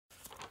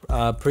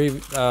Oh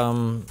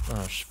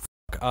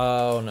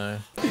no.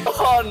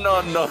 Oh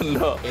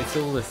no. It's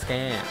all a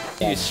scam.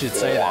 You should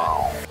say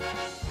that.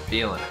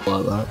 Feeling it.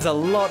 There's a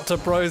lot to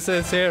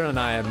process here and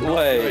I am not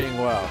doing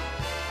well.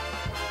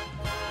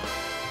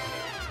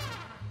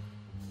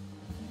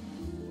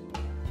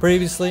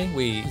 Previously,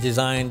 we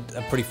designed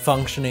a pretty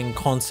functioning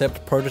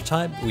concept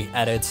prototype. We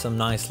added some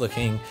nice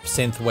looking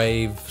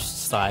synthwave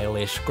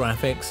stylish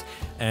graphics.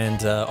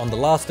 And on the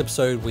last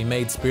episode, we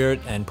made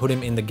Spirit and put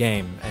him in the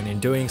game. And in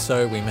doing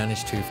so, we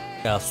managed to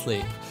f our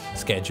sleep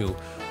schedule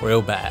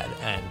real bad.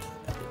 And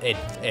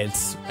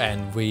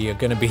we are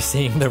going to be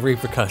seeing the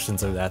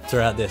repercussions of that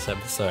throughout this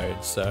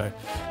episode. So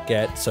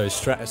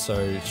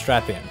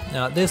strap in.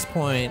 Now at this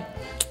point,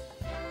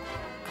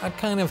 I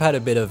kind of had a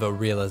bit of a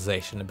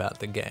realization about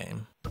the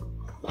game.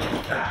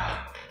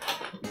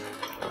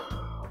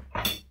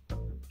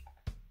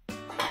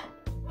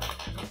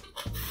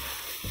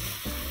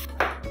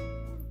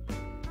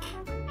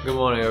 Good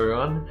morning,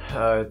 everyone.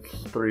 It's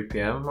 3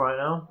 p.m. right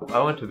now. I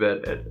went to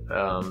bed at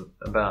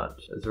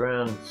it's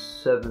around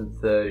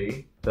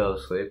 7:30. Fell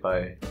asleep.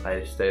 I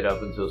stayed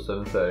up until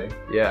 7:30.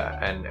 Yeah,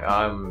 and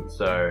I'm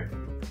so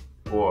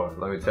bored.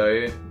 Let me tell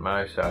you,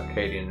 my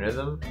circadian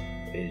rhythm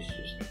is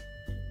just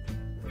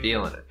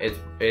feeling it.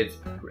 It's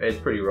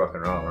pretty rock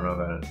and roll.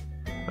 I'm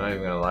not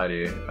even gonna lie to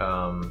you.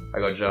 I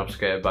got jump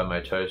scared by my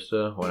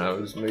toaster when I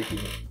was making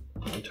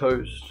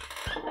toast.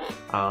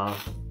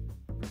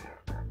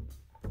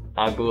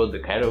 I boiled the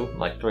kettle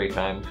like 3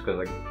 times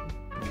because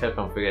I kept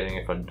on forgetting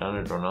if I'd done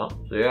it or not.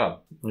 So yeah,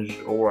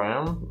 just all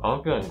around,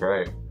 I'm feeling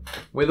great.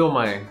 With all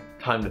my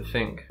time to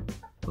think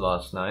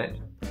last night,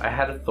 I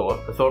had a thought.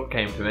 A thought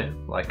came to me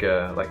like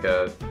a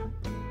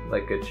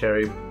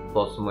cherry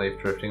blossom leaf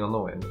drifting on the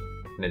wind,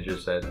 and it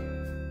just said,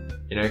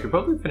 you know, you could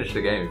probably finish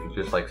the game if you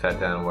just like sat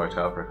down and worked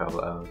out for a couple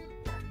of hours.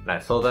 And I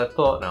saw that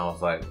thought and I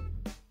was like,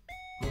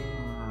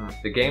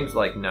 the game's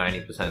like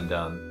 90%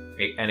 done.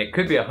 And it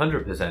could be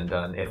 100%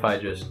 done if I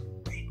just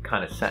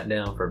kind of sat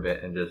down for a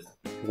bit and just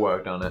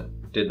worked on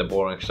it. Did the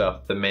boring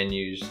stuff, the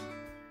menus,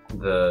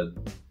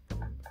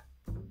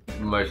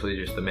 mostly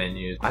just the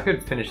menus. I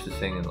could finish this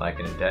thing in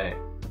a day,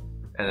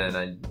 and then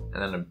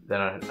I'm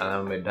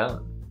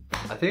done.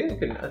 I think I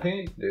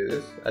can do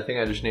this. I think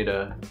I just need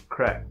to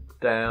crack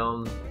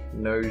down,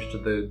 nose to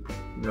the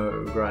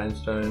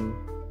grindstone,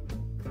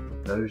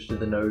 nose to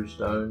the nose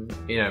stone.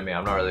 You know me,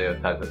 I'm not really the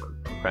type of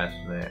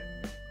procrastinator.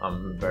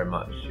 I'm very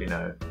much, you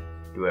know,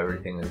 do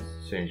everything as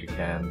soon as you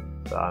can.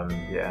 So I'm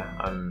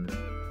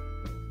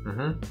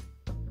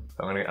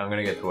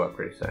gonna get to work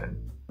pretty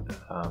soon.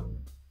 For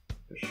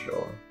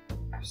sure.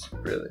 Just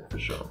really for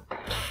sure.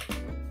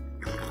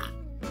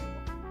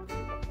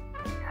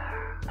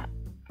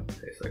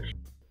 Tastes like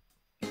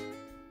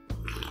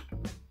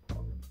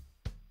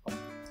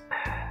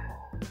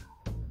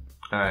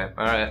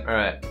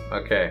Alright.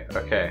 Okay.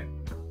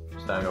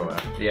 Time to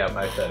work. Yeah,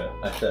 I said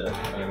it.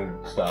 I'm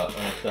gonna start.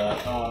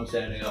 Oh, I'm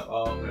standing up.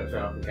 Oh, I'm gonna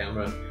turn off the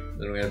camera.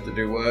 Then we have to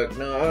do work.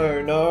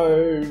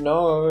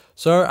 No.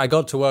 So I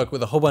got to work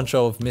with a whole bunch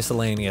of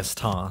miscellaneous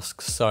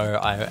tasks. So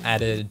I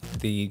added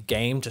the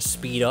game to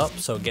speed up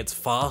so it gets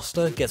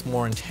faster, gets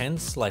more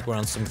intense, like we're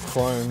on some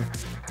Chrome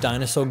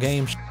dinosaur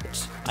game shit.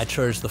 I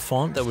chose the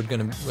font that was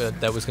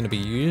gonna be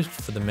used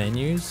for the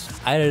menus.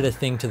 I added a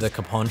thing to the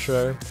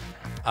caponcho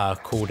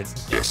called it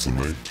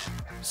Decimate,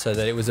 so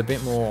that it was a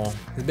bit more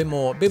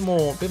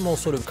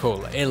sort of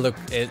cooler.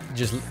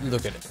 Just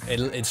look at it.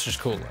 It's just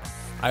cooler.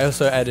 I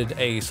also added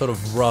a sort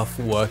of rough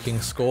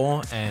working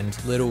score and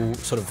little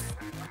sort of,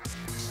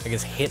 I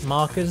guess, hit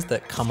markers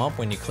that come up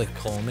when you click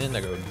them in.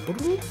 They go,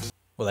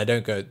 well,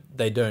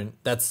 they don't,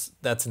 that's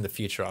in the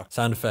future.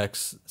 Sound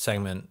effects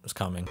segment is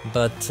coming.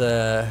 But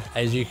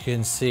as you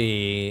can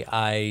see,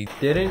 I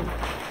didn't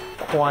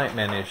quite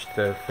manage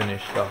to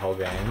finish the whole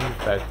game. In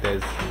fact,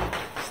 there's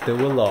still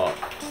a lot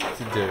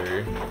to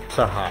do.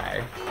 So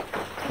hi,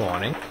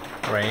 morning,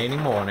 rainy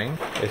morning.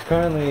 It's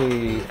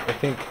currently, I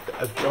think,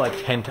 like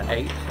 10 to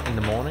 8 in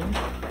the morning.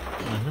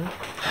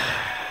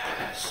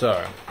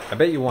 So I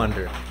bet you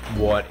wonder,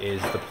 what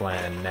is the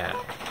plan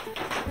now?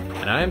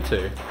 And I am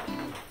too.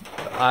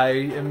 I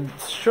am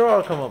sure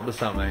I'll come up with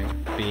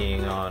something.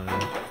 Being on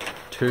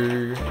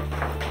 2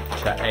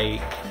 to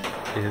 8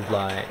 is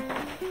like,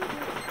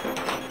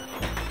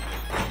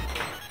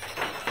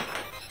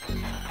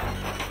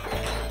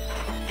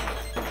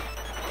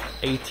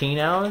 $18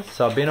 hours?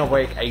 So I've been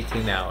awake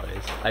 18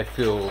 hours. I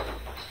feel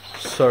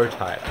so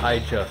tired. I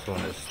just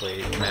want to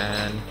sleep,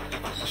 man.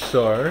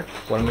 So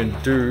what I'm going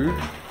to do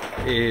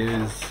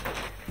is,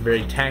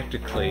 very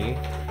tactically,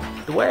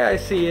 the way I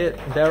see it,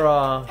 there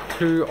are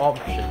 2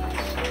 options.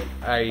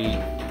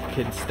 I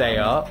could stay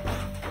up,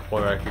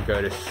 or I could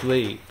go to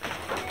sleep.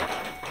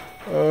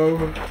 I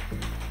don't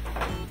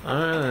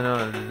really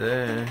know what to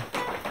do.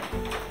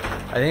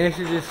 I think I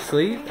should just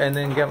sleep and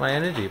then get my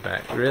energy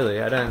back, really.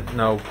 I don't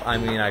know. I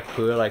mean, I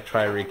could like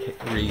try to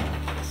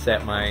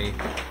reset my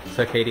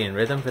circadian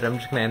rhythm, but I'm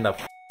just gonna end up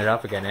f***ing it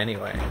up again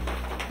anyway.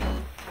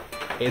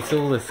 It's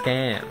all a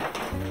scam.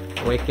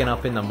 Waking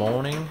up in the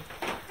morning,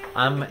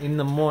 I'm in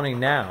the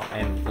morning now,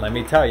 and let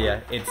me tell you,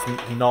 it's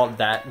not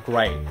that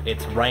great.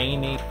 It's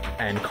rainy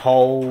and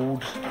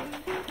cold.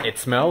 It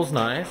smells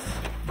nice,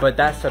 but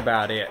that's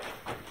about it.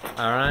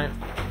 Alright?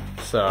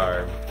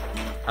 So,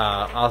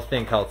 I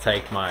think I'll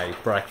take my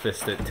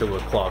breakfast at 2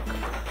 o'clock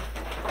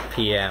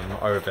PM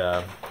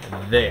over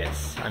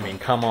this. I mean,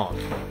 come on.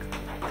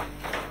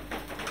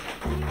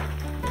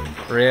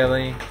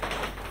 Really?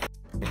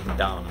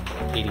 Dumb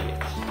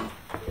idiots.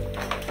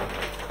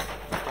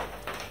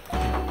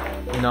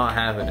 Not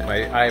having it.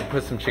 I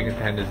put some chicken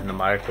tenders in the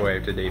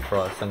microwave to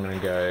defrost. I'm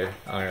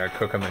gonna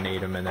cook them and eat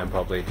them and then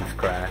probably just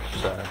crash.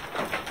 So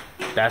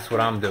that's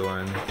what I'm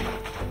doing.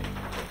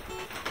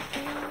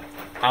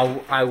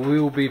 I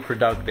will be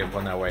productive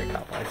when I wake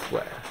up, I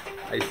swear.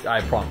 I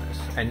promise.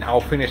 And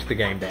I'll finish the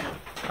game down.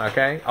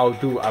 Okay? I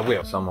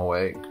will. So I'm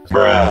awake.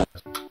 Bruh.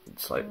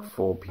 It's like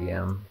 4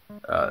 PM.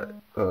 What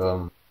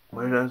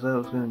did I say I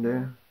was gonna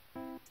do?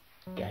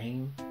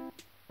 Game?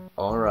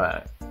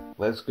 Alright.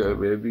 Let's go,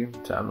 baby.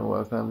 Time to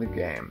work on the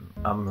game.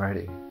 I'm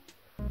ready.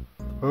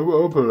 I'm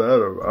ready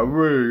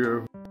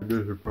to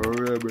do some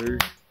programming.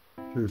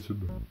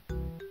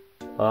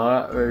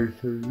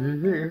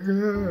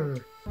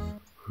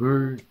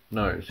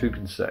 No, who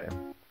can say?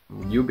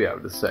 You'll be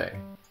able to say.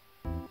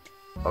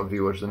 After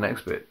you watch the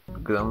next bit.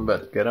 Because I'm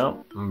about to get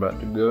up. I'm about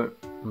to go.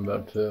 I'm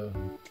about to...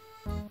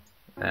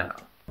 Now.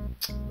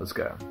 Let's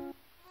go.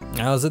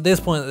 Now, it was at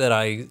this point that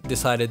I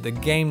decided the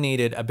game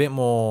needed a bit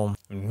more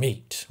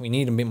meat. We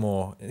need a bit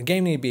more. The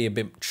game needed to be a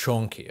bit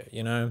chunkier,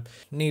 you know.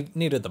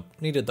 Needed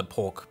the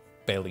pork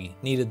belly.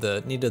 Needed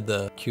the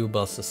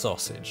kielbasa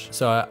sausage.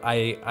 So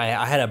I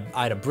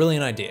had a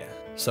brilliant idea.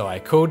 So I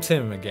called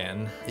Tim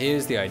again.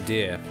 Here's the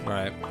idea,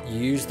 right? You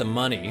use the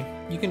money.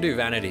 You can do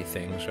vanity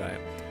things,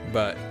 right?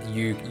 But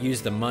you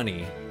use the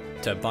money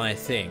to buy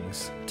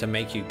things to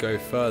make you go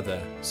further,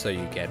 so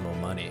you get more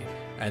money.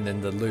 And then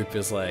the loop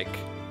is like,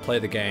 play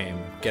the game,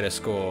 get a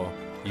score,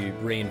 you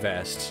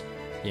reinvest,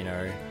 you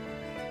know,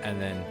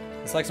 and then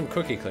it's like some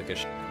cookie clicker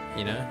shit,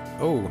 you know?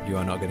 Oh, you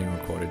are not getting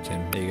recorded,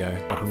 Tim. There you go.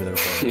 Welcome to the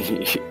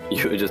recording.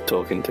 You were just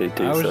talking to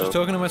yourself. I was just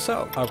talking to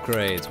myself.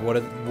 Upgrades.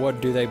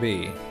 What do they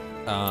be?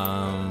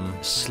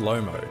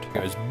 Slow mode. It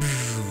goes.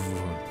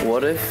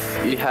 What if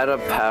you had a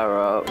power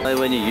up, and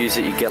when you use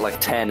it you get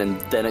like 10 and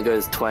then it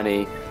goes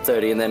 20,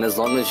 30, and then as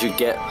long as you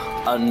get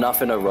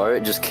enough in a row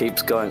it just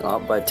keeps going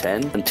up by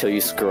 10 until you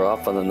screw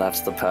up, and then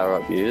that's the power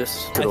up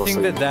use. I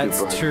think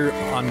that's too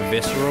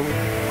unvisceral.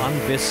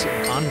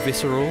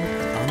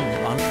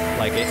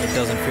 Like it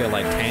doesn't feel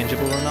like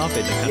tangible enough.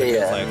 It just kind of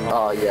feels like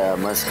oh yeah,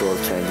 my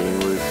score's changing.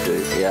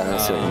 Yeah, I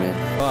see what you mean.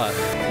 But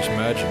just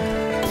merge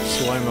them.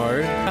 Slow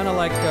mode, kind of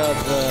like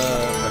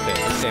okay,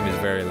 this game is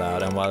very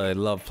loud, and while I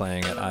love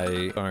playing it,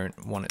 I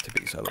don't want it to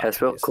be so loud. How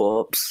spelled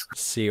corpse?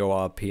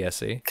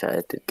 C-O-R-P-S-E. Okay,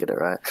 I did get it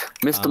right.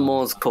 Mr.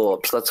 Moore's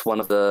corpse, that's one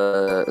of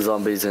the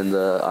zombies in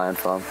the iron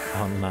farm.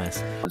 Oh,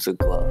 nice. It's a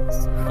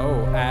glass.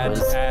 Oh, add.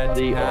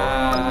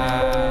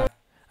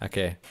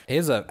 Okay,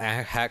 here's a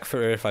hack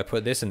for if I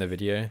put this in the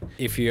video.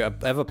 If you're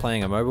ever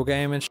playing a mobile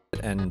game and shit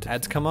and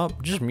ads come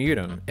up, just mute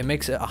them. It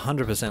makes it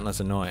 100% less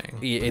annoying.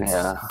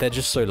 They're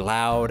just so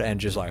loud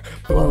and just like,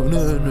 oh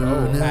no,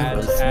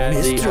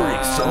 mystery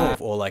solved.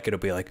 Or like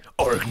it'll be like,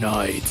 Arc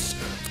Knights,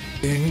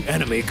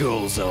 enemy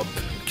girls up,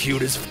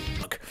 cute as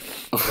fuck.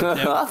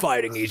 They're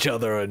fighting each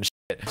other and shit.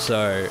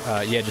 So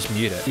yeah, just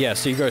mute it. Yeah,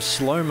 so you go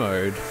slow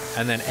mode,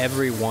 and then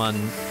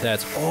everyone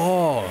that's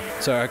so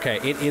okay,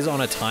 it is on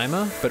a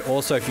timer, but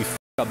also if you f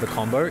up the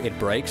combo, it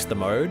breaks the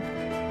mode.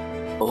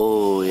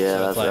 Oh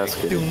yeah, so that's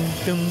good.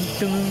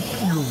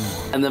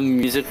 And the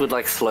music would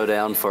like slow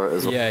down for it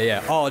as well.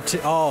 Yeah. Oh,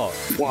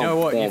 you know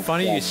what?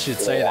 Funny you should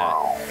say that.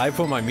 I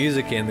put my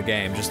music in the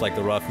game, just like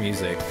the rough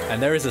music,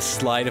 and there is a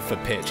slider for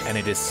pitch, and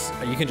it is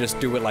you can just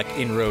do it like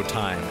in real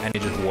time, and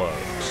it just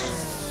works.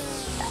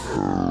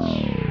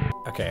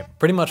 Okay,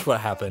 pretty much what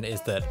happened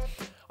is that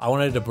I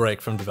wanted a break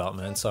from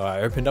development, so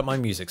I opened up my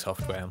music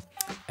software,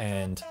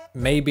 and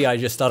maybe I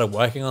just started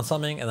working on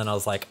something, and then I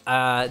was like,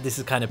 this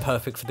is kind of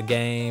perfect for the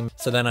game.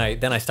 So then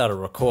I started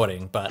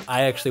recording, but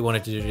I actually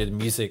wanted to do the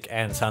music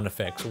and sound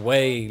effects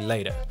way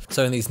later.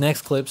 So in these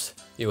next clips,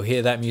 you'll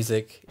hear that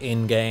music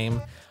in game,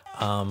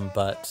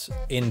 but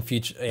in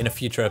a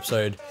future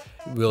episode,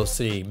 we'll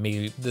see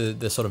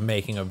the sort of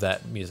making of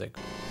that music.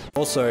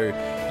 Also,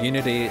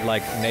 Unity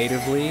like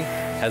natively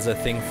has a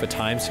thing for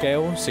time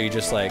scale, so you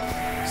just like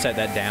set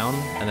that down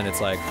and then it's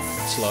like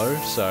slow,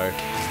 so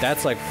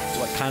that's like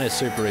kind of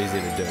super easy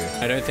to do.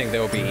 I don't think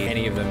there will be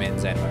any of them in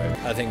Zen mode.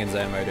 I think in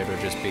Zen mode it'll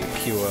just be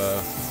pure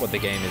what the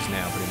game is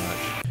now pretty much.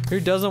 Who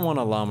doesn't want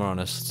a llama on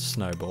a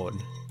snowboard,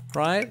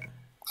 right?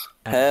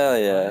 Hell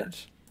yeah.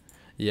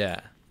 Yeah,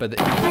 but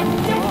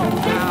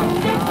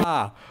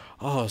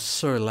oh,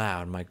 so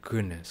loud, my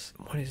goodness.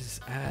 What is this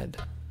ad?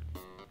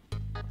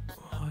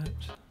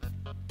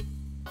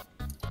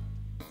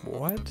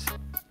 What?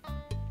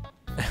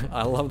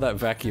 I love that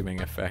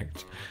vacuuming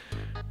effect.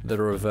 The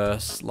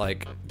reverse,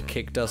 like,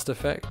 kick dust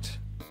effect.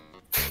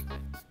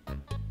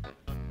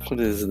 What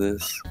is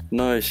this?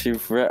 No,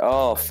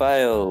 oh,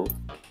 fail.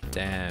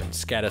 Damn,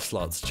 scatter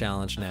slots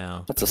challenge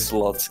now. That's a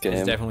slots game.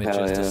 It's definitely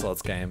just a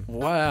slots game.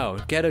 Wow,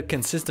 get a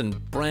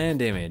consistent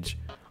brand image.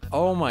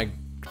 Oh my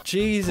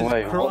Jesus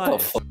Christ. What the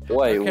fuck?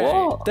 Wait,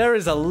 what? There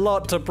is a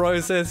lot to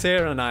process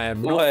here and I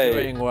am not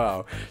doing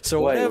well.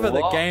 So whatever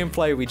the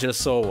gameplay we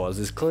just saw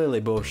is clearly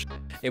bullshit.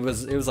 It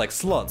was like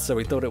slots, so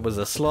we thought it was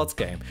a slots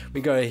game.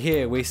 We go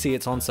here, we see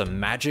it's on some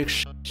magic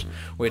shit,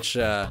 which,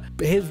 here's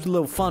a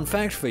little fun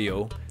fact for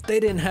you. They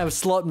didn't have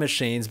slot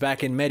machines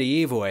back in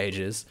medieval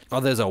ages. Oh,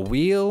 there's a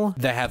wheel.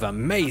 They have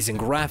amazing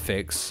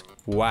graphics.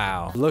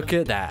 Wow, look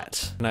at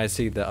that. Can I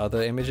see the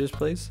other images,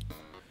 please?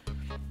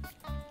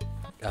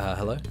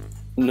 Hello?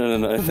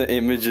 No. The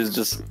image is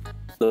just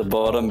the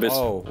bottom bit's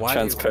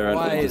transparent.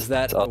 Why is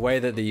that the way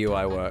that the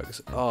UI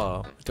works?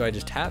 Oh, do I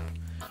just tap?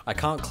 I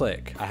can't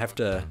click. I have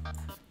to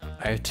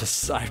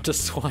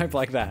swipe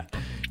like that.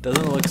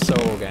 Doesn't look so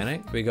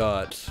organic. We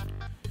got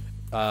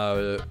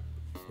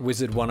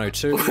Wizard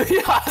 102.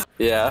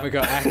 Yeah. We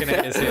got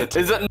Akinator's here.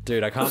 Is it?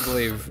 Dude, I can't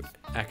believe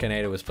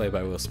Akinator was played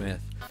by Will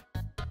Smith.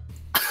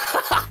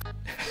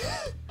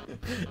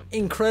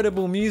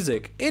 Incredible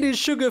music. It is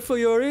sugar for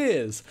your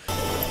ears.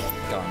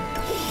 Gun.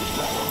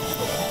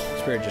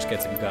 Spirit just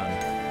gets a gun.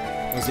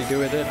 What's he do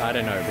with it? I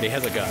don't know, but he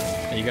has a gun.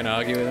 Are you gonna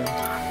argue with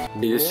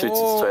him? He just shoots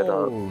it straight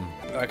up.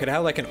 I could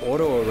have like an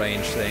auto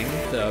arrange thing.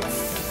 The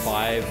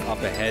 5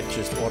 up ahead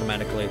just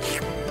automatically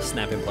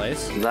snap in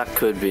place. That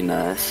could be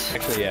nice.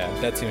 Actually, yeah,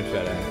 that seems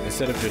better.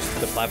 Instead of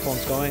just the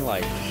platforms going,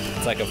 like,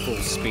 it's like a full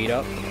speed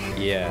up.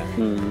 Yeah.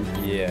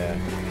 Yeah.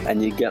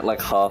 And you get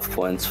like half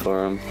points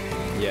for them.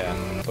 Yeah.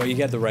 Or you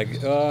get the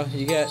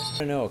you get, I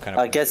don't know what kind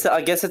of... I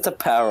guess it's a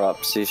power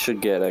up, so you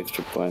should get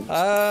extra points.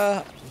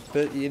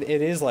 But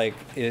it is like,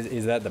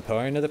 is that the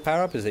point of the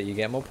power up? Is that you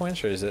get more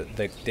points, or is it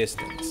the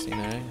distance, you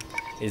know?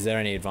 Is there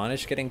any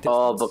advantage getting distance?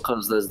 Oh,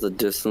 because there's the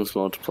distance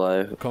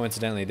multiplier.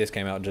 Coincidentally, this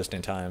came out just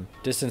in time.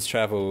 Distance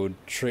traveled,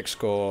 trick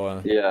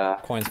score,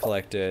 coins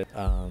collected.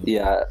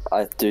 Yeah,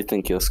 I do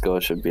think your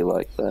score should be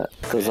like that.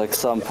 Because like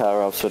some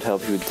power-ups would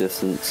help you with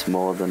distance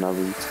more than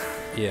others.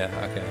 Yeah,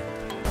 okay.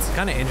 It's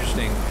kind of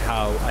interesting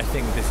how I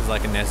think this is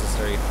like a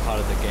necessary part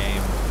of the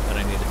game that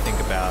I need to think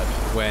about,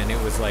 when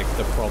it was like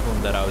the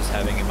problem that I was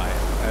having in my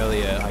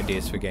earlier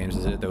ideas for games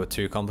is that they were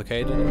too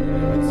complicated.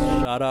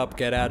 Shut up,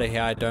 get out of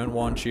here, I don't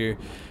want you.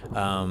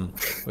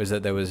 Was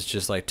that there was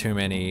just like too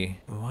many,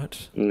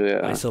 what?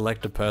 Yeah. I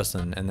select a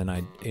person and then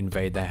I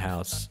invade their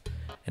house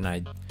and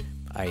I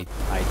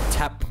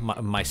tap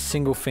my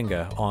single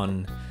finger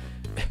on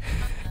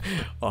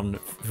on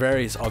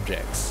various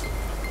objects,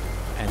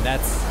 and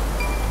that's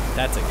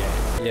a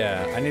game.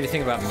 Yeah, I need to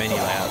think about menu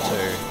layout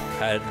too.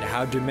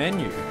 How do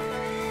menu?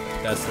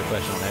 That's the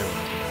question on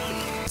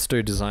everyone. Let's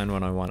do design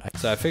 101.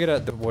 So I figured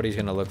out what he's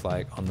gonna look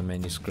like on the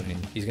menu screen.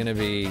 He's gonna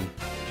be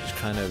just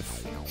kind of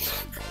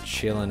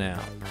chilling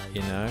out,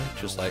 you know,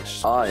 just like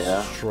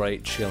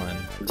straight chilling.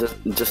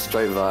 Just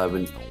straight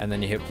vibing. And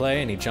then you hit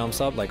play and he jumps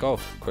up like, oh,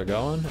 we're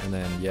going, and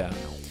then yeah.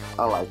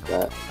 I like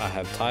that. I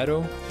have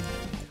title.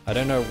 I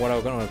don't know what I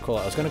was going to call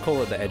it. I was going to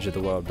call it the edge of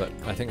the world, but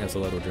I think that's a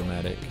little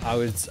dramatic.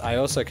 I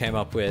also came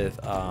up with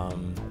oh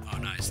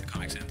nice, the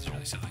Comic Sans is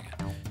really selling it.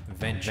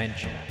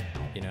 Venture.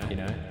 You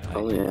know. Like,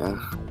 oh yeah.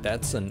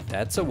 That's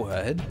a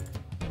word.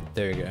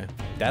 There you go.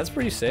 That's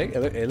pretty sick.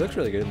 It looks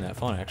really good in that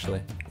font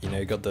actually. You know,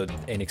 you got the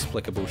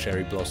inexplicable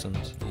cherry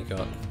blossoms.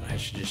 I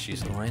should just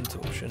use the line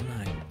tool, shouldn't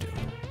I?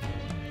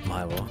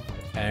 My law.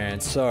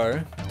 And so,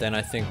 then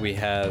I think we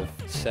have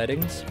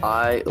settings.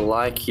 I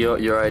like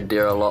your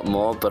idea a lot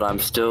more, but I'm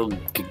still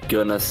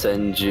gonna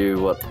send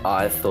you what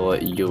I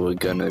thought you were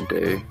gonna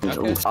do.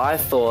 Okay. I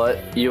thought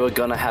you were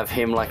gonna have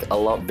him like a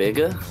lot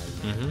bigger.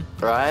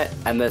 Right?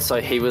 And then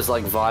so he was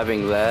like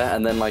vibing there,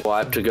 and then like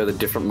wipe to go to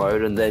different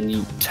mode, and then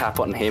you tap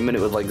on him and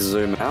it would like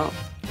zoom out.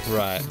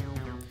 Right.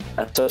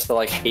 And so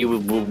like he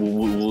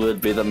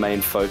would be the main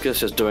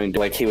focus, just doing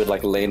like he would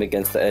like lean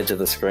against the edge of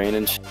the screen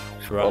and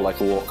right. Or like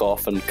walk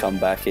off and come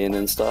back in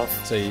and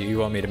stuff. So you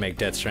want me to make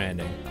Death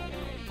Stranding?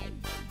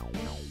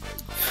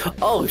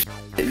 Oh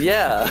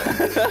yeah.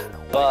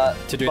 But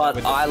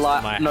I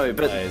like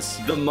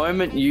the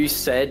moment you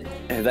said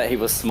that he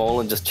was small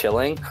and just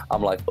chilling,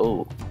 I'm like,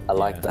 oh, I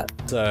like that.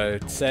 So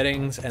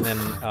settings, and then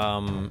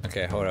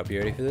okay, hold up. You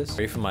ready for this?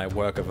 Ready for my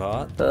work of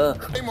art?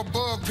 I'm a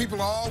bug. People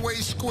are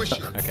always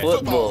squishy. Okay.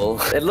 Football.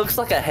 It looks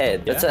like a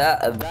head. Yeah?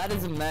 That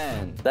is a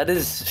man. That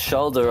is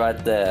shoulder right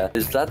there.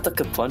 Is that the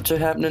Capuncho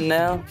happening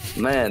now?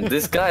 Man,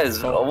 this guy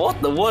is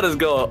what is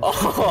going?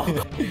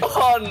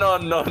 Oh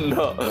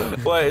no.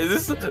 Wait,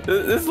 this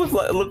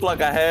looked like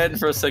a hand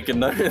for a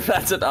second. No,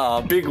 that's an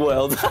arm. Big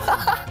weld.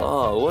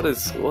 Oh, what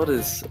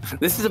is?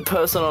 This is a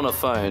person on a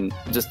phone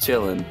just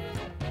chilling.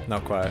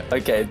 Not quite.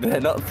 Okay,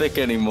 they're not thick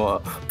anymore,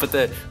 but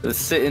they're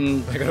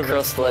sitting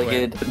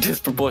cross-legged,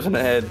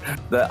 disproportionate head.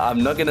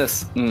 I'm not gonna.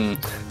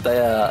 They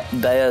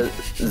are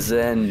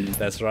zen.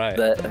 That's right.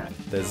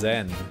 They're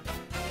zen.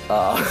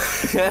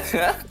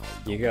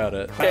 You got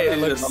it. Okay, That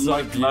looks I'm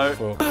so not-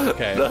 beautiful.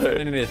 Okay, No.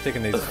 I need to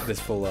thicken this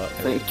full up.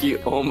 I think you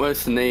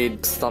almost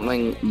need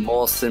something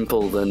more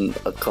simple than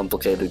a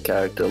complicated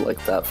character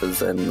like that for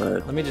Zen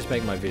mode. Let me just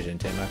make my vision,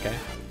 Tim, okay?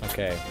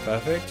 Okay,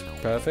 perfect,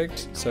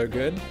 perfect. So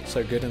good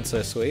and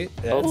so sweet.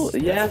 Oh,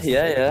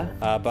 yeah.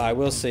 But I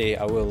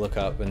will look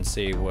up and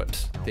see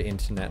what the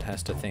internet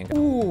has to think.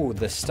 Ooh,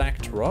 the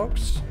stacked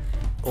rocks?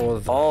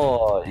 Or the...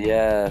 Oh,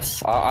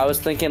 yes. I was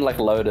thinking like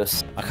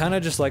Lotus. I kind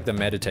of just like the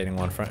meditating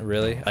one,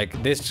 really.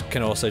 Like, this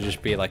can also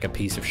just be like a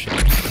piece of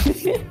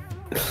shit.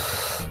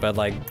 But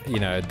like, you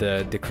know,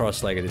 the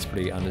cross-legged is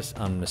pretty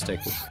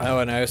unmistakable. Oh,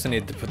 and I also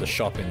need to put the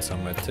shop in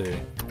somewhere too.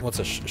 What's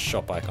a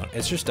shop icon?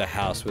 It's just a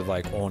house with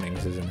like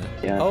awnings, isn't it?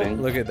 Yeah, oh,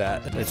 look at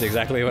that. That's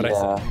exactly what I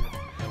said.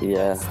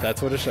 Yeah.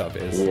 That's what a shop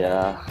is.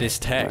 Yeah. This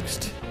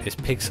text is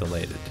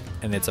pixelated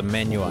and it's a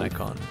menu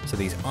icon. So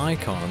these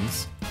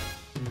icons,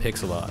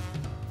 pixel art.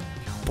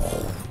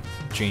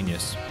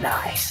 Genius.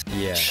 Nice.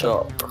 Yeah.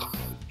 Shop.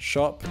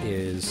 Shop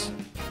is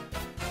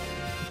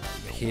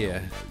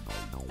here.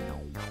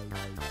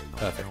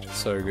 Perfect.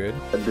 So good.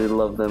 I do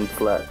love them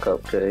flat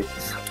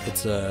cupcakes.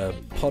 It's a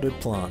potted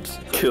plant.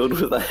 Killed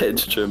with a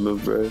hedge trimmer,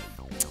 bro.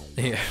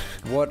 Yeah.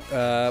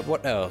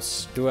 What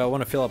else? Do I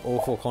want to fill up all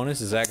four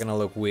corners? Is that going to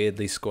look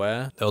weirdly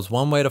square? There was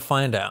one way to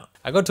find out.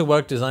 I got to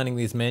work designing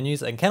these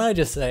menus, and can I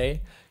just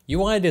say,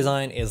 UI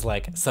design is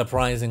like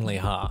surprisingly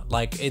hard.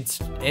 Like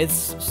it's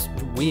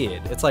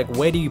weird. It's like,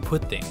 where do you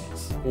put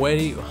things? Where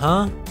do you,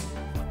 huh?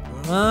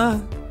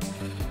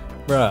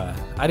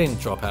 Bruh, I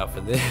didn't drop out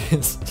for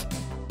this.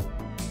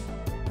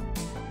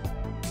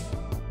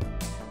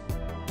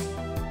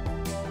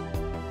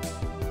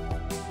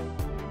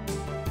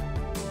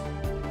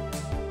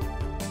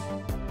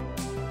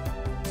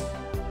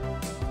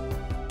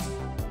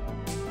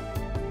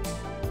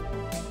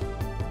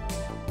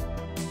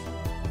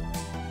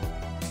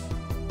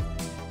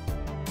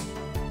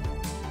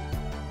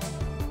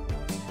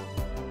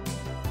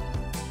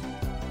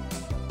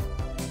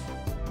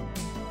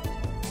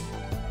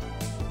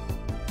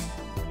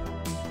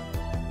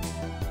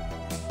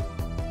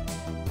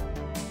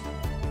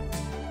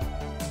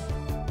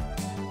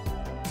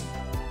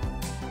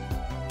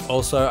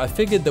 Also, I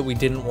figured that we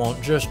didn't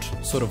want just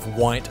sort of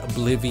white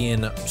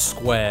oblivion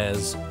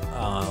squares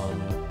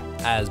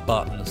as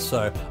buttons,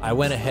 so I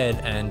went ahead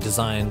and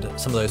designed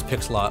some of those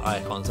pixel art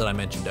icons that I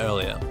mentioned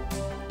earlier.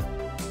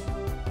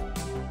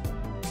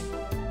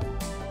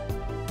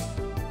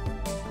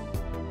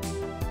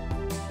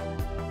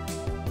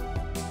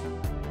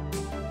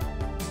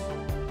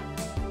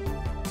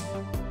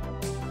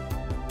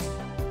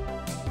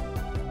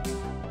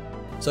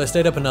 So I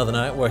stayed up another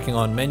night working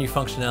on menu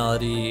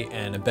functionality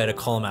and a better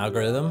column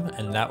algorithm,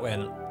 and that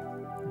went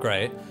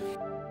great.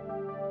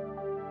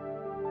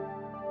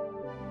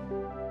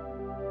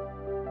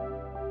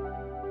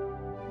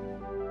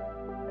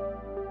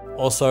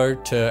 Also,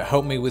 to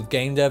help me with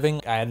game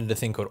deving, I added a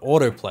thing called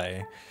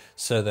autoplay,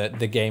 so that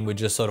the game would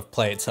just sort of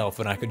play itself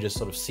and I could just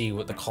sort of see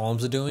what the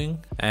columns are doing.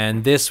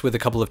 And this, with a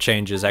couple of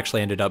changes,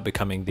 actually ended up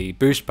becoming the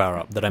boost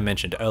power-up that I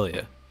mentioned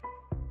earlier.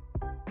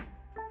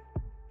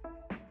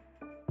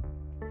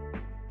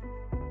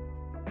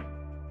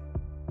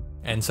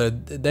 And so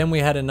then we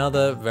had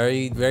another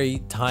very,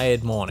 very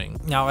tired morning.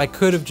 Now I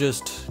could have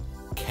just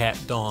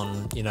kept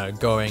on, you know,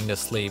 going to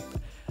sleep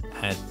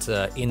at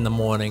in the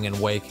morning and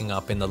waking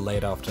up in the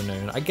late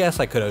afternoon. I guess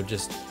I could have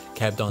just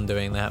kept on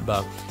doing that,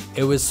 but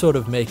it was sort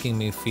of making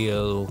me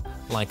feel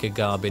like a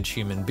garbage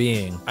human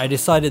being. I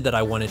decided that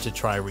I wanted to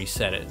try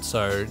reset it.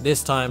 So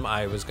this time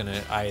I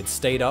had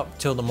stayed up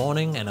till the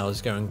morning, and I was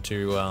going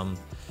to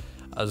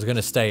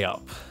stay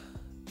up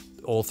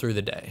all through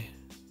the day.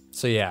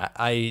 So yeah,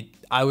 I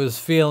was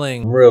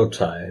feeling real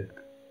tired.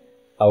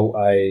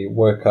 I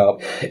woke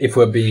up, if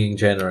we're being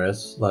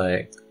generous,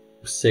 like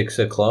 6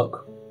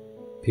 o'clock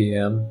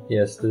PM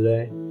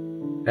yesterday,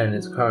 and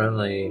it's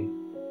currently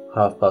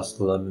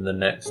 11:30 the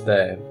next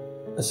day.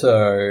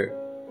 So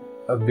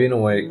I've been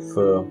awake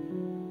for,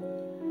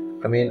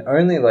 I mean,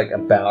 only like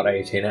about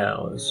 18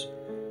 hours.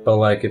 But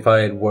like if I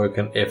had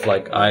woken, if I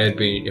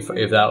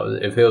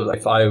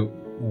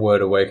were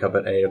to wake up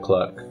at 8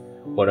 o'clock,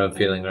 what I'm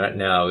feeling right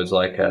now is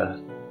like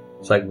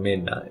it's like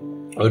midnight.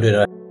 Oh, did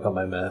I on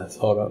my math?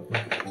 Hold up.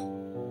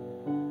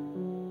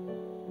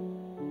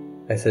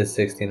 I said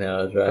 16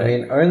 hours, right? I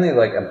mean, only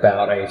like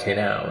about 18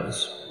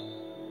 hours.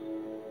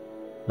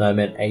 No, I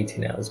meant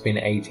 18 hours. It's been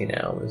 18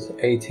 hours.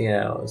 18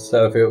 hours.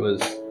 So if it was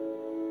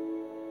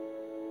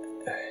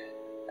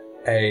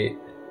 8,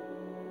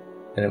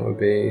 then it would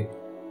be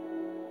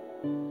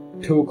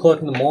 2 o'clock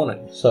in the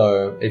morning.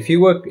 So if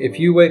you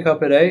wake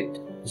up at 8,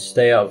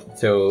 stay up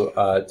till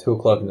 2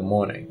 o'clock in the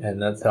morning,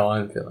 and that's how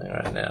I'm feeling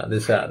right now.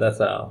 That's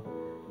how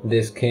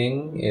this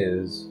king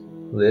is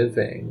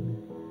living.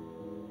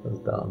 That's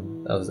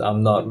dumb.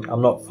 I'm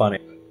not funny,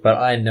 but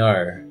I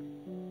know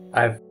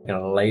I'm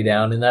gonna lay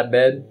down in that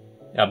bed.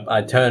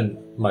 I turned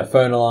my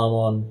phone alarm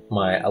on,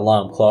 my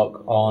alarm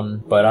clock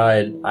on, but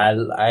I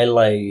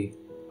lay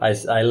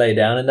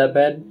down in that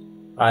bed.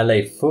 I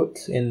lay butt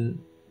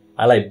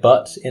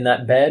in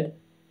that bed,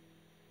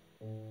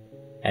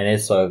 and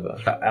it's over.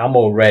 I'm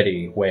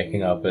already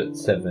waking up at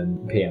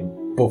 7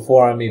 p.m.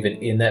 Before I'm even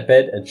in that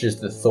bed, it's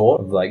just the thought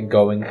of like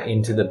going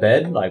into the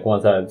bed. Like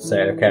once I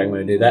say, okay, I'm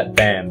going to do that,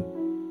 bam,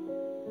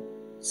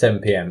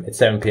 7 p.m. It's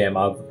 7 p.m.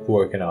 I've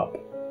woken up.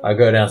 I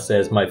go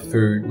downstairs, my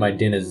food, my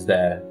dinner's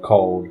there,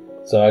 cold.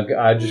 So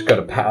I just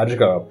gotta power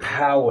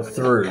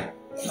through.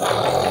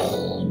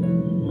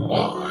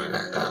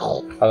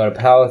 I gotta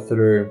power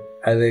through,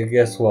 and then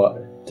guess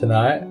what?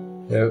 Tonight,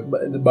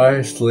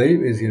 my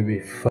sleep is gonna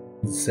be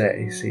fucking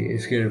sexy.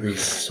 It's gonna be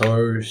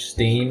so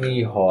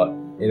steamy hot.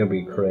 It'll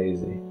be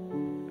crazy.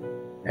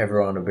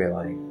 Everyone will be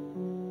like,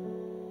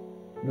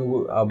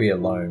 I'll be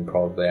alone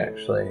probably.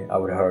 Actually, I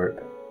would hope.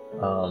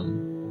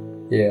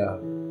 Yeah.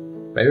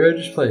 Maybe I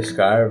just play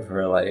Skyrim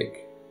for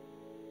like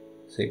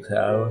 6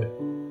 hours.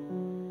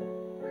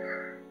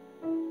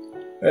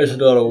 It's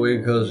not a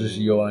week, I was just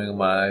yawning,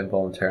 my eye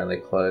involuntarily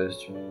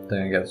closed.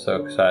 Then I got so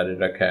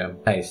excited, okay.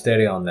 Hey,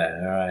 steady on that,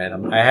 alright.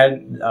 I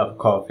had a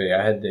coffee,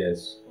 I had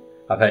this.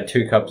 I've had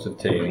 2 cups of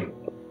tea.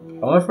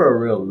 I went for a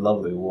real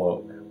lovely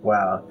walk.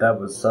 Wow, that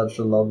was such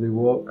a lovely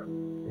walk.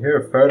 Here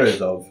are photos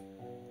of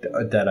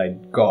that I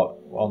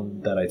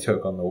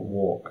took on the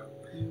walk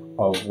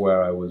of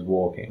where I was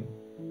walking.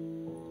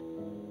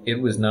 It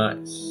was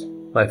nice.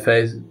 My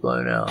face is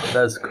blown out.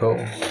 That's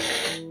cool.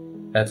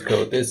 That's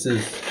cool. This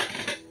is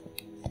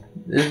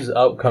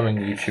upcoming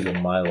YouTuber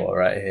Milo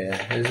right here.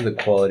 This is the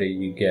quality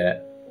you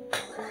get.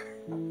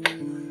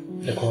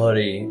 The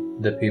quality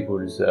that people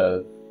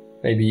deserve.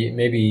 Maybe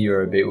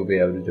Eurobeat will be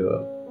able to do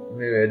it.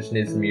 Maybe I just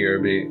need some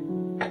Eurobeat.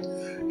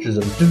 Just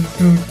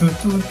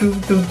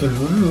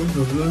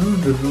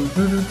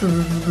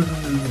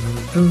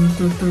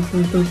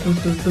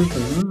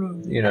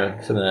you know,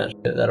 some of that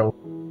shit that'll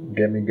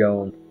get me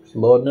going.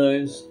 Lord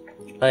knows,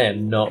 I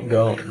am not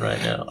going right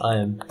now.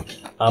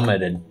 I'm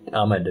at a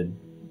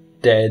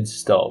dead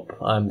stop.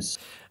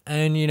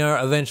 And you know,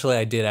 eventually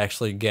I did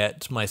actually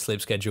get my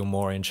sleep schedule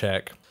more in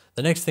check.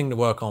 The next thing to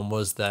work on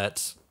was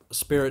that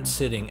spirit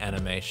sitting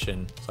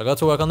animation. So I got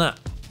to work on that.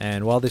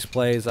 And while this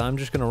plays, I'm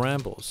just gonna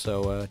ramble.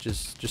 So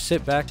just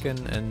sit back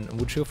and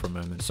we'll chill for a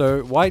moment.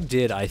 So why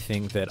did I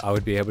think that I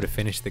would be able to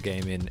finish the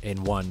game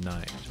in one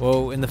night?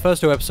 Well, in the first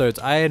 2 episodes,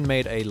 I had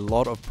made a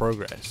lot of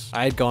progress.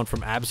 I had gone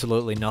from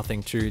absolutely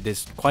nothing to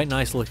this quite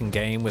nice looking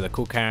game with a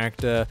cool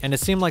character, and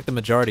it seemed like the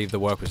majority of the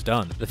work was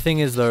done. The thing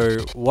is though,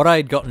 what I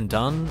had gotten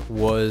done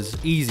was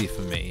easy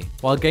for me.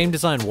 While game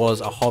design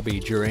was a hobby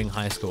during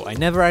high school, I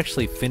never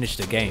actually finished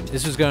a game.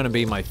 This was going to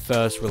be my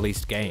first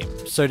released game.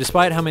 So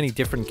despite how many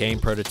different game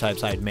prototypes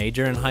I had made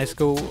during high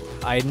school,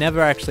 I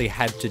never actually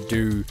had to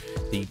do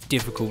the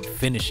difficult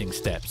finishing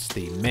steps,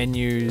 the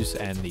menus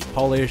and the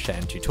polish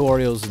and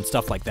tutorials and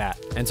stuff like that.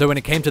 And so when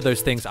it came to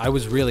those things, I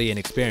was really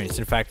inexperienced.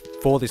 In fact,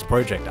 for this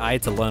project, I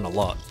had to learn a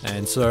lot.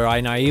 And so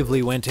I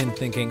naively went in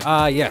thinking,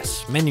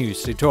 yes,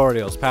 menus,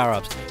 tutorials,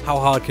 power-ups, how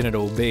hard can it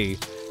all be?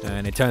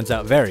 And it turns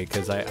out very,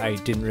 because I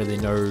didn't really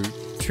know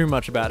too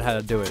much about how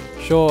to do it.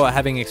 Sure,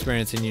 having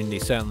experience in Unity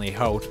certainly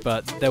helped,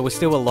 but there was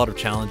still a lot of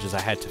challenges I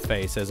had to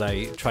face as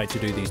I tried to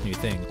do these new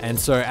things. And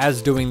so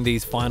as doing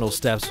these final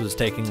steps was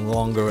taking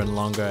longer and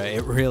longer,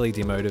 it really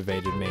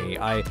demotivated me.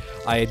 I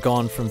had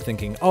gone from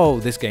thinking, oh,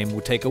 this game will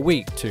take a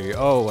week, to,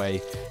 oh,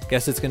 I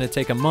guess it's gonna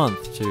take a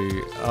month,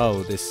 to,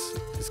 oh, this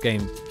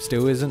game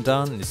still isn't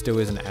done, it still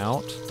isn't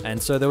out.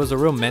 And so there was a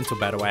real mental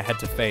battle I had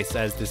to face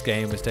as this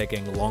game was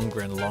taking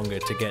longer and longer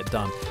to get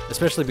done,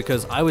 especially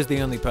because I was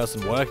the only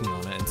person working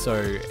on it, and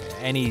so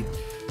any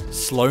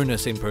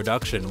slowness in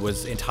production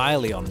was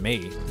entirely on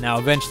me. Now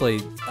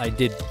eventually I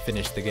did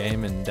finish the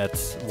game, and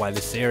that's why the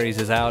series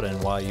is out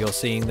and why you're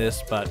seeing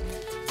this, but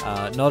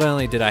not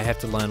only did I have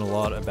to learn a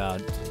lot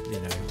about, you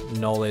know,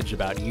 knowledge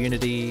about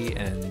Unity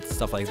and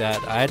stuff like that,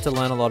 I had to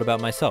learn a lot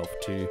about myself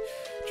to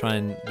try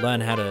and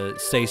learn how to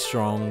stay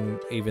strong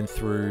even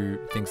through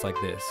things like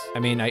this. I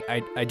mean,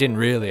 I didn't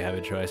really have a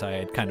choice. I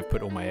had kind of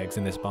put all my eggs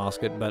in this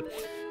basket, but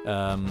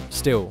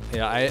still,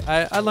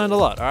 yeah, I learned a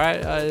lot,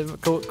 alright? I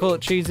call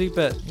it cheesy,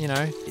 but, you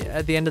know,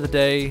 at the end of the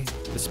day,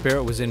 the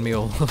spirit was in me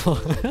all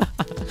along.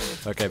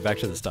 Okay, back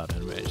to the start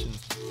animation.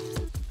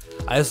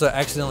 I also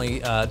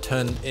accidentally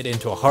turned it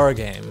into a horror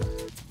game.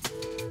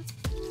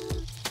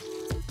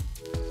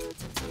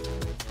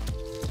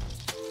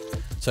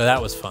 So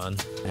that was fun.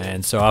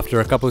 And so after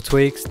a couple of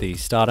tweaks, the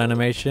start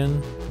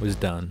animation was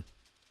done.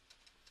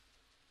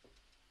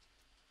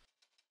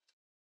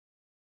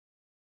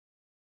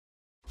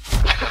 A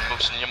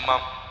moose in your mum.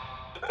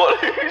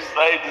 What did you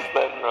say just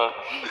then, bro?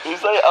 You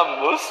say a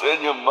moose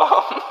in your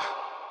mum?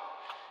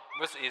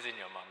 Moose is in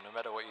your mum, no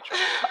matter what you try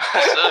to do.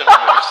 I said a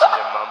moose in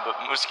your mum,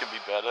 but moose can be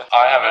better.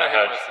 I haven't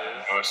heard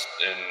moose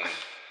in...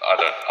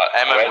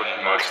 Emma I wouldn't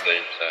moose know.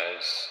 these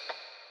days.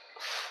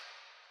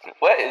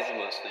 Where is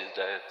moose these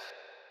days?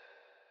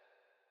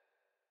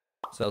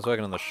 So I was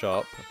working on the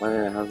shop. Oh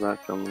yeah, how's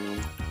that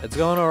coming? It's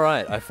going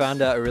alright. I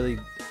found out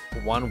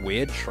one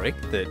weird trick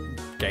that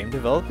game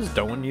developers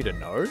don't want you to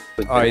know.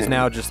 Oh, he's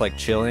now just like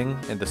chilling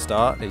at the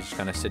start. He's just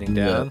kind of sitting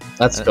down. Yeah,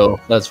 that's cool.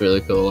 That's really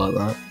cool, like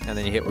that. And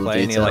then you hit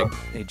play and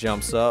he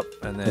jumps up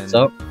and then... What's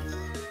up?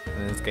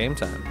 And it's game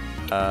time.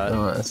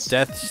 Nice.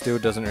 Death still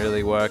doesn't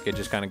really work. It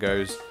just kind of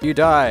goes, you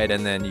died,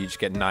 and then you just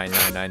get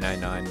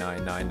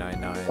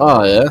 999999999.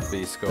 Oh yeah, for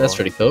your score. that's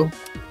pretty cool.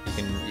 You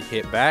can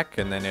hit back,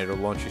 and then it'll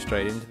launch you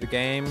straight into the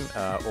game.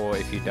 Or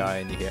if you die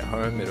and you hit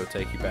home, it'll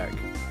take you back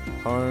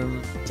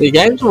home. So the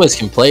game's almost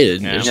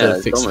completed. Yeah. You just gotta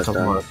it's fix a almost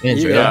couple done. more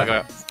things. Yeah.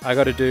 Right? I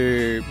gotta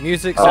do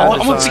music, Oh,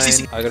 sound I'm on design,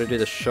 66. I gotta do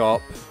the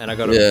shop, and I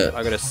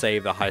gotta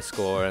save the high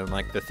score and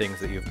like the things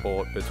that you've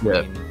bought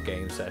between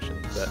game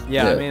sessions. But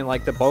yeah, I Yeah. mean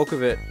like the bulk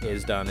of it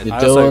is done. And You're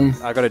I doing-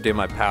 gotta do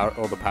my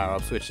all the power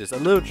ups, which is a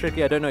little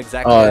tricky. I don't know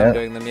exactly Oh, how yeah. I'm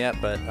doing them yet,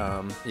 but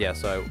yeah,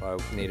 so I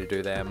need to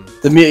do them.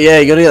 Yeah,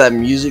 you gotta get that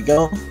music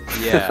going.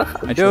 Yeah,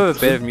 I do have a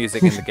bit of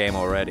music in the game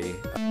already.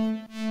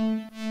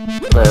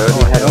 They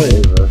already had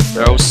it.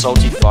 They're all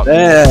salty fuck.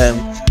 Damn,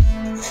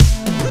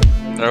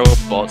 They're all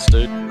bots,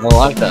 dude. I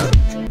like that.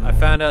 I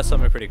found out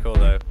something pretty cool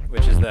though,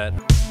 which is that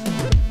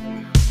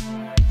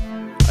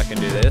I can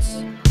do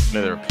this.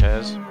 No, the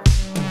repairs.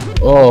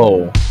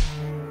 Oh,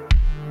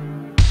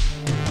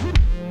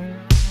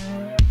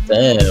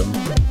 damn.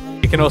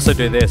 You can also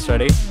do this.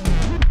 Ready?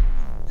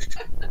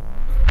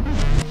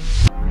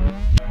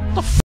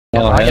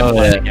 Oh, I can hell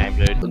play yeah. the game,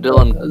 dude.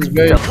 Dylan, That's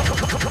very,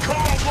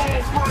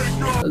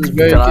 that's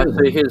very can I good.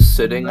 see his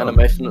sitting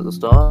animation at the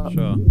start?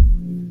 Sure.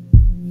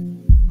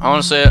 I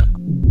want to see it.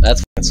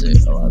 That's fancy.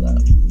 I like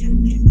that.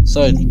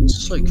 So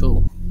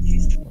cool.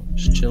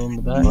 Just chill in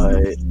the back.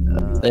 Wait.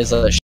 There's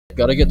that shit.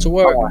 Gotta get to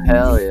work. Oh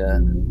hell yeah!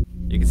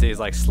 You can see he's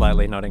like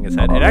slightly nodding his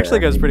head. Oh, It actually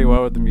yeah. goes pretty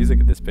well with the music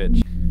at this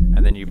pitch.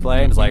 And then you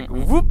play and it's like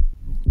whoop.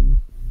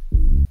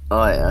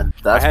 Oh yeah,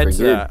 that's pretty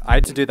good. I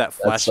had to do that That's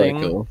so flashing.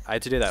 cool. I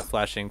had to do that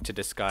flashing to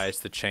disguise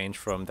the change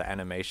from the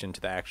animation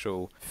to the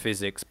actual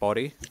physics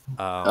body.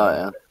 Oh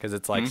yeah, Because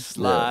it's like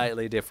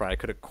slightly different. I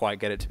couldn't quite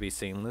get it to be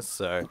seamless,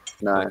 so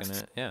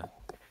nice. yeah.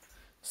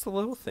 It's the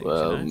little things,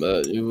 Well, you know.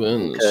 but you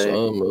in the Okay,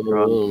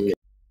 summer.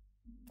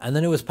 And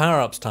then it was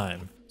power-ups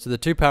time. So the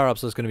two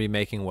power-ups I was going to be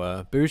making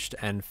were Boost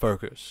and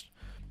Focus.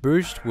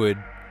 Boost would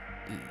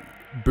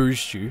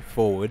boost you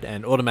forward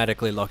and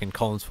automatically lock in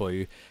columns for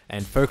you,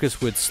 and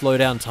Focus would slow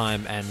down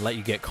time and let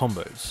you get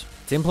combos.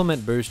 To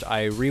implement Boost,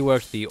 I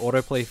reworked the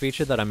autoplay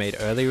feature that I made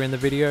earlier in the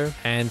video,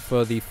 and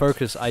for the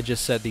Focus I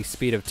just set the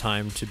speed of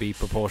time to be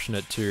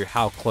proportionate to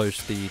how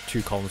close the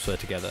two columns were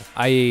together,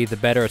 i.e. the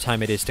better a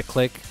time it is to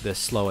click, the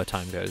slower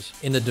time goes.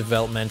 In the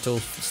developmental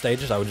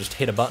stages I would just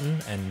hit a button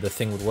and the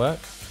thing would work,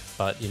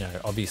 but you know,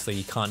 obviously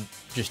you can't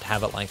just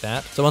have it like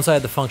that. So once I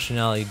had the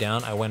functionality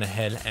down, I went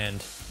ahead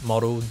and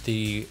modeled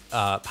the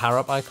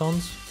power-up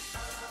icons.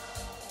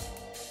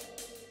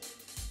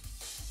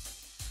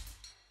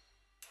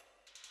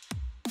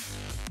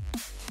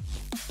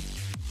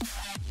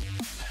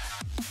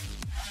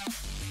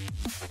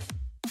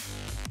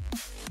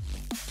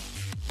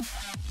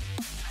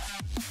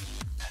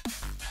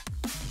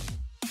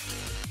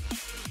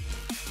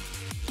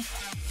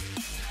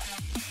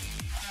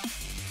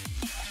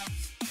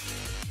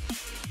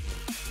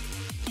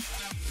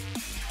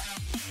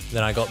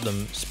 Then I got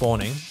them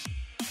spawning.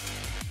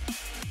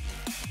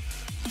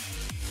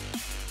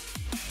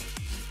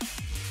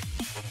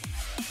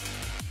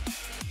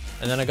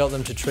 And then I got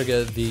them to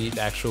trigger the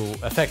actual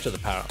effect of the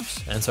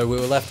power-ups. And so we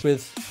were left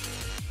with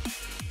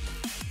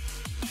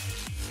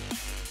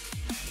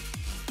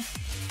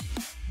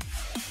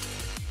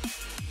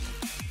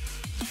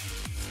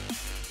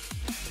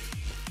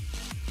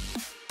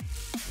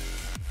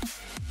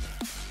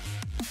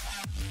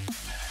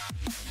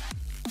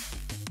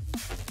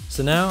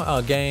So now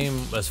our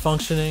game was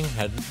functioning,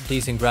 had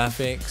decent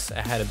graphics, it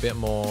had a bit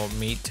more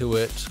meat to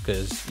it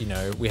because, you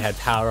know, we had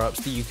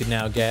power-ups that you could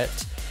now get,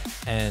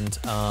 and,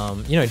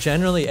 you know,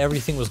 generally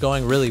everything was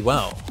going really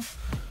well.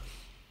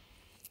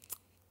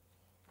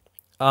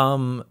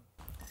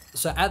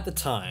 So at the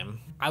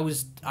time, I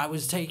was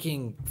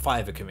taking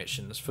Fiverr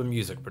commissions for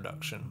music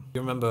production.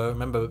 You remember,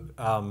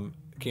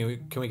 can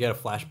we get a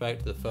flashback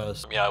to the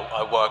first? Yeah,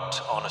 I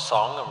worked on a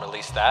song and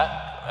released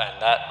that,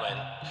 and that went...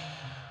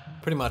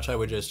 Pretty much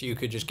you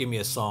could just give me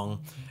a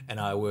song and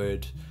I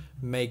would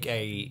make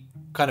a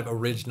kind of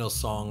original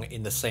song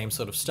in the same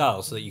sort of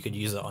style so that you could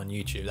use it on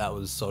YouTube. That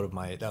was sort of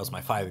my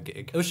Fiverr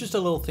gig. It was just a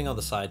little thing on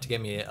the side to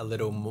get me a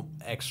little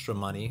extra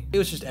money. It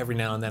was just every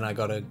now and then I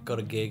got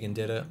a gig and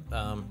did it.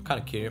 Kind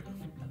of cute.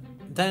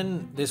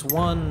 Then this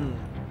one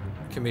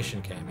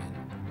commission came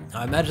in.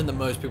 I imagine that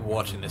most people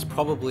watching this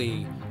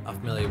probably are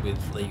familiar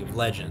with League of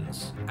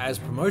Legends. As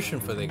promotion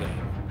for the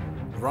game,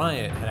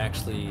 Riot had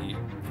actually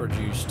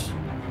produced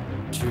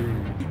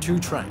two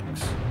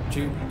tracks,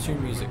 two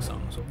music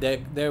songs.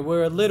 They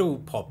were a little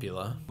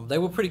popular. They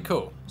were pretty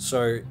cool.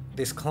 So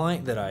this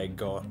client that I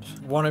got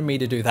wanted me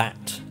to do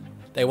that.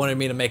 They wanted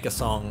me to make a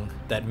song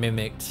that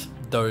mimicked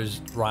those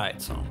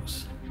Riot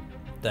songs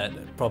that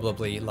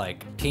probably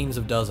like teams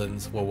of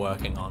dozens were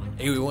working on.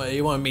 He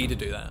wanted me to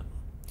do that.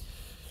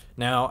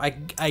 Now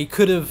I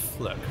could have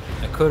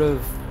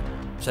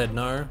said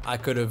no. I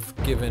could have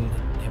given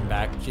him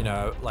back, you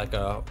know, like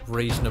a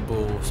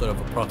reasonable sort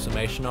of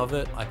approximation of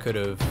it. I could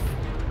have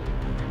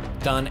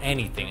done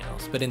anything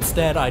else, but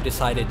instead I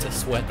decided to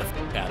sweat the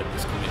f out of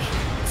this commission.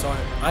 So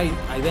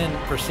I then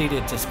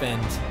proceeded to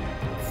spend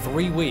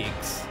 3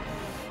 weeks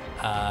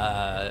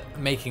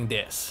making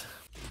this.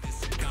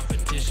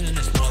 Competition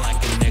is more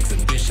like an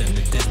exhibition.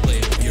 The display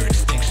of your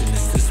extinction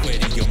is this way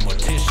to your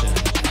mortician.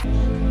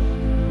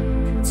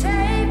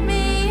 Take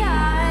me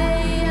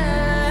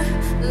higher,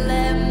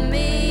 let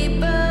me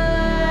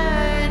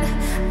burn.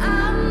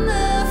 I'm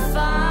the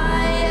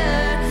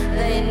fire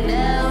they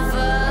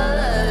never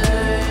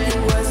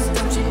learn. Worse,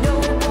 don't you know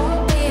it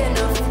won't be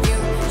enough? You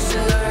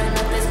should learn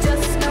that there's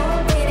just no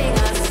beating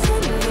us.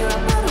 You're a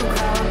battle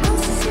cry,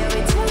 most yeah,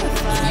 we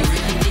terrified. You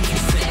really think you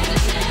stand a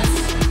chance?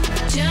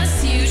 Just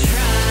you try.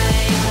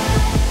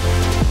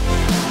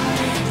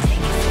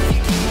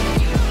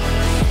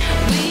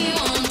 We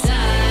won't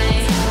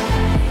die.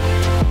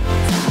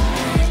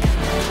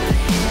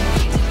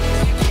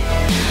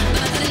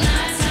 But the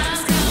night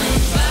time's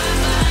coming by,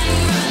 you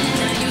running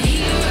now. You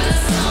hear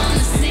us on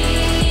the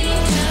scene.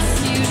 Just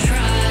you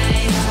try.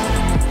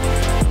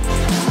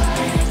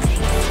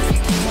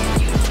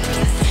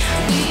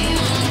 We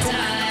won't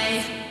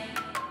die.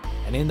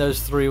 And in those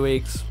 3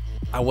 weeks,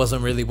 I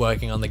wasn't really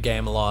working on the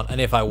game a lot,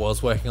 and if I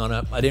was working on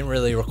it, I didn't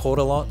really record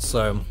a lot,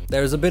 so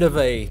there's a bit of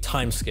a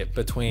time skip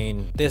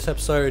between this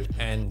episode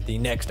and the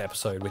next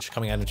episode, which is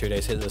coming out in 2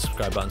 days. Hit the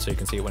subscribe button so you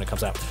can see it when it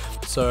comes out.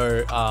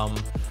 So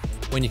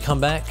when you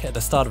come back at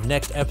the start of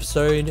next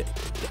episode,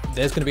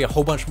 there's going to be a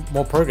whole bunch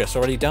more progress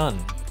already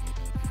done.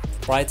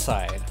 Bright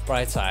side,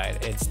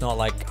 it's not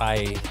like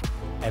I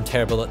am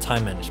terrible at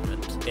time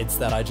management. It's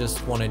that I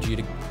just wanted you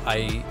to,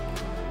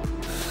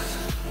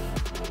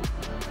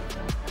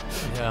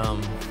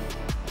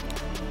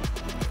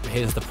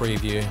 here's the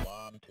preview.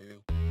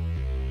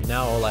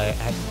 Now all I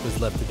was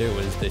left to do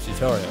was the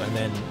tutorial, and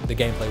then the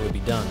gameplay would be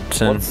done.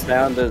 What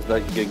sound is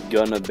like you're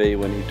gonna be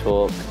when you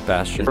talk?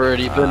 Bastion.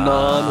 Pretty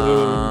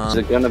bananas. Is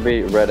it gonna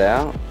be read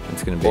out?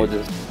 It's gonna Or be.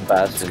 just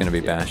Bastion? It's gonna be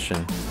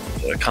Bastion.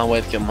 I can't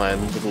wait to get my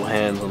little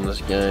hands on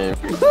this game.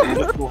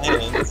 Little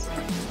hands.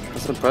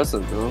 That's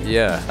impressive, bro.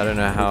 Yeah, I don't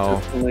know how.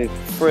 Holy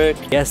frick.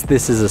 Yes,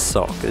 this is a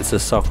sock. It's a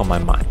sock on my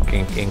mic,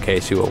 in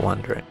case you were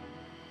wondering.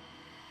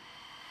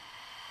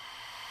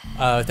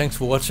 Thanks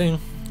for watching.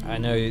 I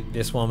know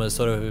this one was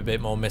sort of a bit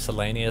more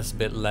miscellaneous, a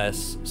bit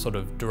less sort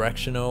of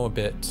directional, a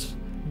bit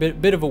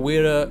of a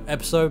weirder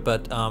episode,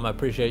 but I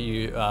appreciate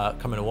you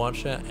coming to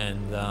watch it,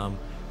 and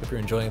if you're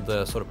enjoying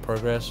the sort of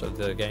progress of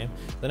the game.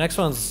 The next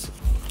one's,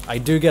 I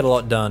do get a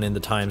lot done in the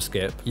time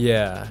skip.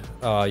 Yeah,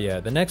 yeah.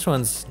 The next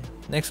one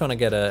I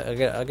get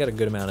a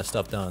good amount of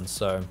stuff done.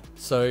 So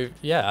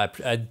yeah.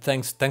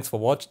 Thanks for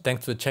watching.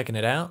 Thanks for checking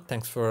it out.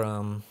 Thanks for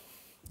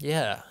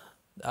yeah.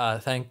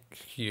 Thank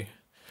you.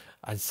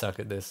 I suck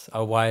at this.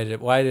 How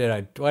did my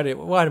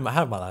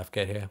life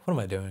get here? What am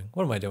I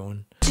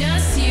doing?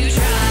 Just you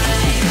try.